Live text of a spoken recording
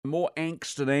More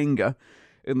angst and anger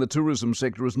in the tourism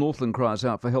sector as Northland cries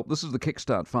out for help. This is the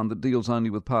Kickstart Fund that deals only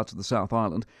with parts of the South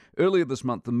Island. Earlier this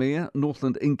month, the Mayor,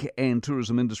 Northland Inc. and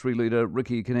tourism industry leader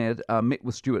Riki Kinnaird met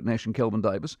with Stuart Nash and Kelvin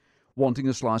Davis, wanting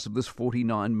a slice of this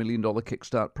 $49 million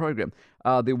Kickstart program.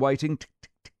 They're waiting.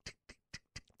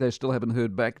 They still haven't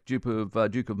heard back. Duke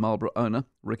of Marlborough owner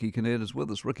Riki Kinnaird is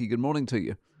with us. Riki, good morning to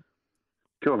you.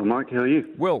 Good morning, Mike. How are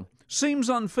you? Well,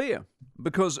 seems unfair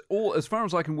because, as far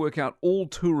as I can work out, all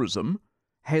tourism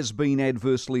has been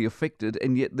adversely affected,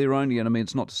 and yet they're only, and I mean,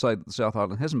 it's not to say that the South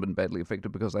Island hasn't been badly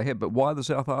affected because they have, but why the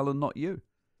South Island, not you?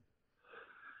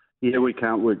 Yeah, we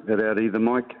can't work that out either,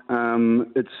 Mike.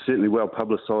 It's certainly well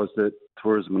publicised that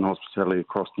tourism and hospitality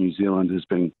across New Zealand has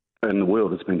been, and the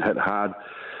world has been hit hard.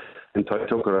 And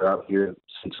Tautoko up here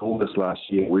since August last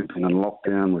year, we've been in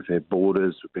lockdown, we've had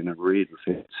borders, we've been in red,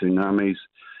 we've had tsunamis.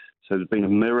 So there's been a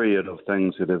myriad of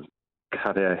things that have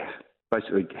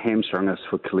basically hamstrung us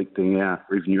for collecting our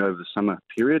revenue over the summer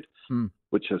period,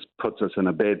 which puts us in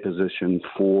a bad position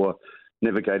for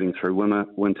navigating through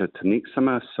winter to next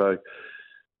summer. So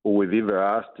all we've ever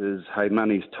asked is, hey,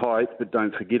 money's tight, but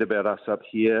don't forget about us up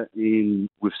here. And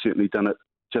we've certainly done it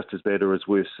just as bad or as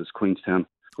worse as Queenstown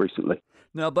recently.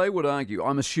 Now, they would argue,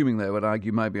 I'm assuming they would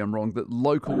argue, maybe I'm wrong, that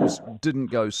locals didn't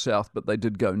go south, but they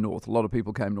did go north. A lot of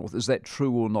people came north. Is that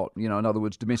true or not? You know, in other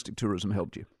words, domestic tourism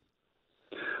helped you.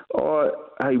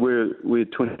 Hey, we're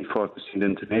 25%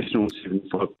 international,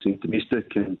 75%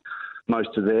 domestic, and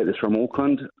most of that is from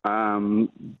Auckland.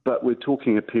 But we're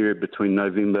talking a period between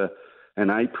November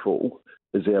and April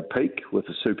is our peak, with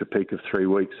a super peak of 3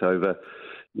 weeks over,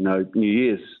 New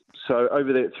Year's. So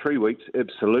over that 3 weeks,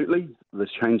 absolutely, the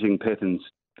changing patterns,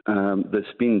 the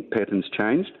spend patterns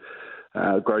changed.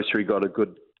 Grocery got a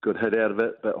good hit out of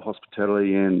it, but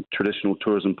hospitality and traditional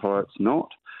tourism products not.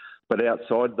 But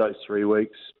outside those 3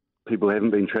 weeks, people haven't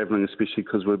been travelling, especially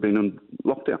because we've been in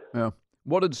lockdown. Yeah.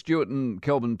 What did Stuart and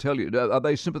Kelvin tell you? Are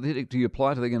they sympathetic to your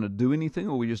plight? Are they going to do anything,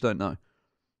 or we just don't know?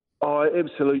 Oh,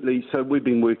 absolutely. So we've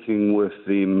been working with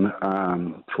them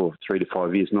for 3 to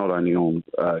 5 years, not only on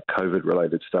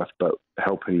COVID-related stuff, but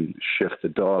helping shift the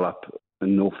dial up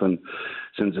in Northland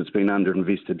since it's been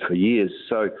underinvested for years.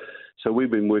 So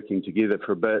we've been working together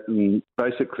for a bit, and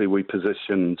basically we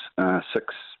positioned 6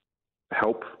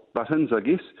 help buttons, I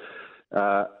guess.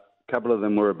 A couple of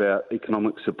them were about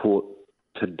economic support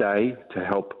today to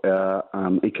help our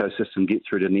ecosystem get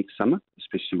through to next summer,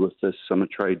 especially with this summer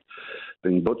trade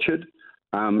being butchered.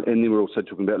 And then we're also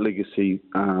talking about legacy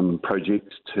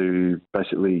projects to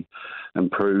basically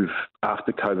improve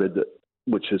after COVID,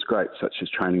 which is great, such as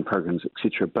training programs,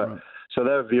 etc. But right. So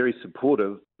they were very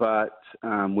supportive, but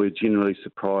we're generally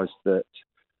surprised that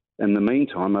in the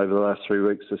meantime, over the last 3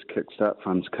 weeks, this Kickstart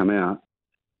Fund's come out.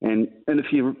 And if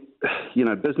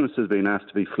business has been asked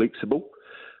to be flexible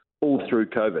all through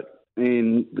COVID,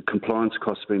 and the compliance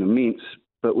costs have been immense.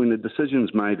 But when the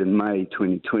decision's made in May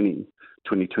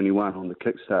 2021 on the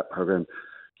Kickstart program,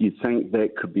 you'd think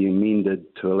that could be amended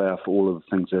to allow for all of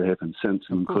the things that have happened since,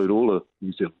 and include all of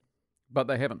New Zealand. But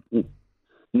they haven't?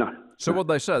 No. So what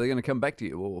they say, they're going to come back to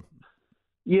you? Or?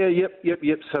 Yeah, yep.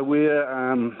 So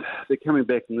they're coming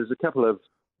back, and there's a couple of,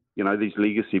 these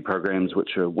legacy programs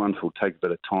which are wonderful, take a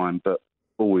bit of time, but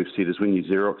all we've said is when your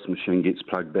Xerox machine gets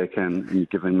plugged back in and you're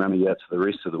giving money out to the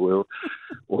rest of the world,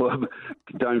 well,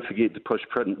 don't forget to push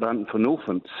print button for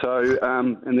Northland. So,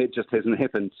 and that just hasn't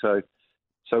happened. So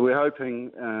we're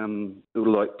hoping,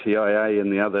 like TIA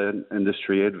and the other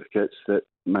industry advocates, that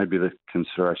maybe the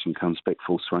consideration comes back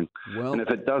full swing. Well, and if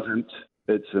it doesn't,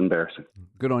 it's embarrassing.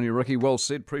 Good on you, Riki. Well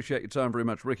said. Appreciate your time very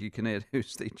much. Riki Kinnaird,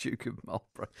 who's the Duke of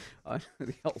Marlborough.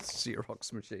 The old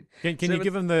Xerox machine. Can you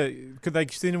give him could they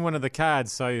send him one of the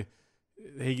cards so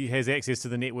he has access to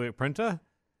the network printer?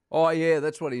 Oh, yeah,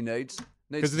 that's what he needs.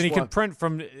 Because then he can print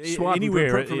from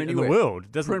anywhere in the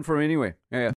world. Print from anywhere, yeah.